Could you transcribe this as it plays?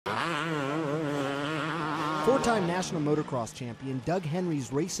Four-time national motocross champion Doug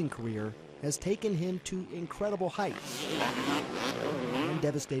Henry's racing career has taken him to incredible heights and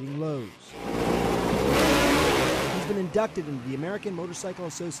devastating lows. He's been inducted into the American Motorcycle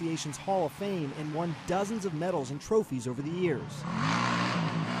Association's Hall of Fame and won dozens of medals and trophies over the years.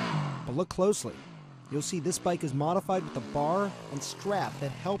 But look closely. You'll see this bike is modified with a bar and strap that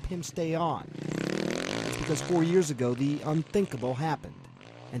help him stay on. That's because 4 years ago, the unthinkable happened,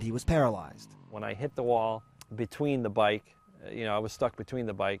 and he was paralyzed. When I hit the wall between the bike, I was stuck between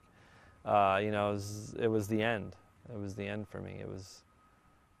the bike, it was the end. It was the end for me. It was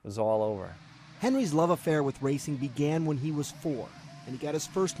all over. Henry's love affair with racing began when he was 4, and he got his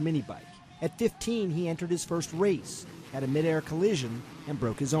first mini bike. At 15, he entered his first race, had a mid-air collision, and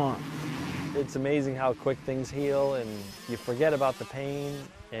broke his arm. It's amazing how quick things heal, and you forget about the pain,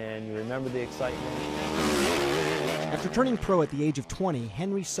 and you remember the excitement. After turning pro at the age of 20,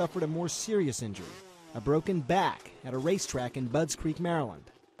 Henry suffered a more serious injury, a broken back at a racetrack in Budds Creek,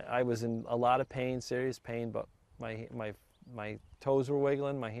 Maryland. I was in a lot of pain, serious pain, but my toes were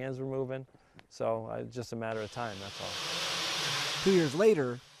wiggling, my hands were moving, so it was just a matter of time, that's all. 2 years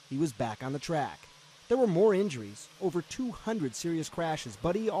later, he was back on the track. There were more injuries, over 200 serious crashes,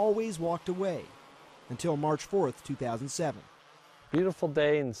 but he always walked away until March 4th, 2007. Beautiful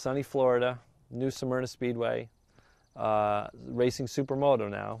day in sunny Florida, New Smyrna Speedway, racing Super Moto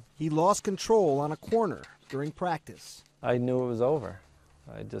now. He lost control on a corner during practice. I knew it was over.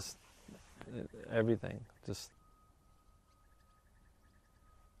 Everything, just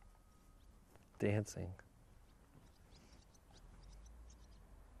dancing.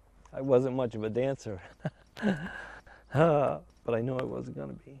 I wasn't much of a dancer, but I knew I wasn't going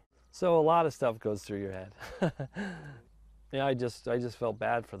to be. So a lot of stuff goes through your head. I just felt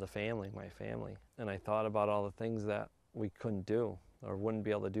bad for the family, my family, and I thought about all the things that we couldn't do or wouldn't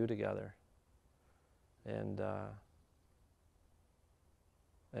be able to do together, and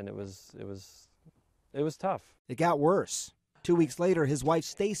it was tough. It got worse. 2 weeks later, his wife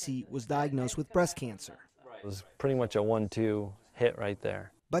Stacy was diagnosed with breast cancer. It was pretty much a 1-2 hit right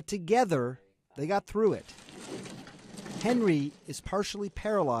there. But together, they got through it. Henry is partially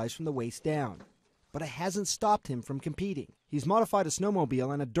paralyzed from the waist down, but it hasn't stopped him from competing. He's modified a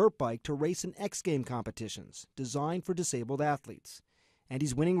snowmobile and a dirt bike to race in X Game competitions designed for disabled athletes. And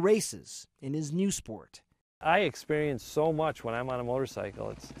he's winning races in his new sport. I experience so much when I'm on a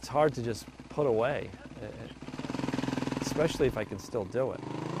motorcycle. It's hard to just put away, especially if I can still do it.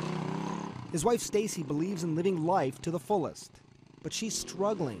 His wife Stacy believes in living life to the fullest, but she's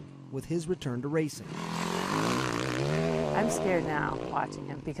struggling with his return to racing. I'm scared now watching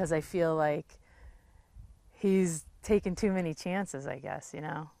him because I feel like he's taken too many chances, I guess,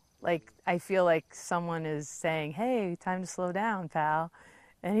 Like, I feel like someone is saying, hey, time to slow down, pal,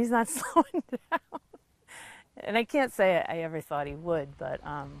 and he's not slowing down. And I can't say I ever thought he would, but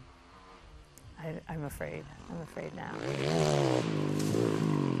I'm afraid. I'm afraid now.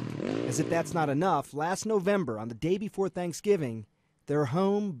 As if that's not enough, last November, on the day before Thanksgiving, their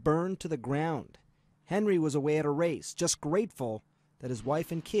home burned to the ground. Henry was away at a race, just grateful that his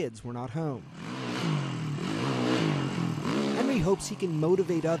wife and kids were not home. Henry hopes he can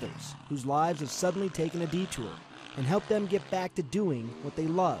motivate others whose lives have suddenly taken a detour and help them get back to doing what they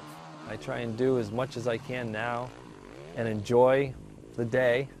love. I try and do as much as I can now and enjoy the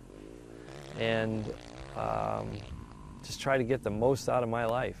day and just try to get the most out of my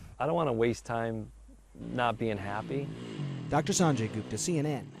life. I don't want to waste time not being happy. Dr. Sanjay Gupta,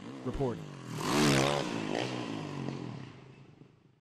 CNN, reporting.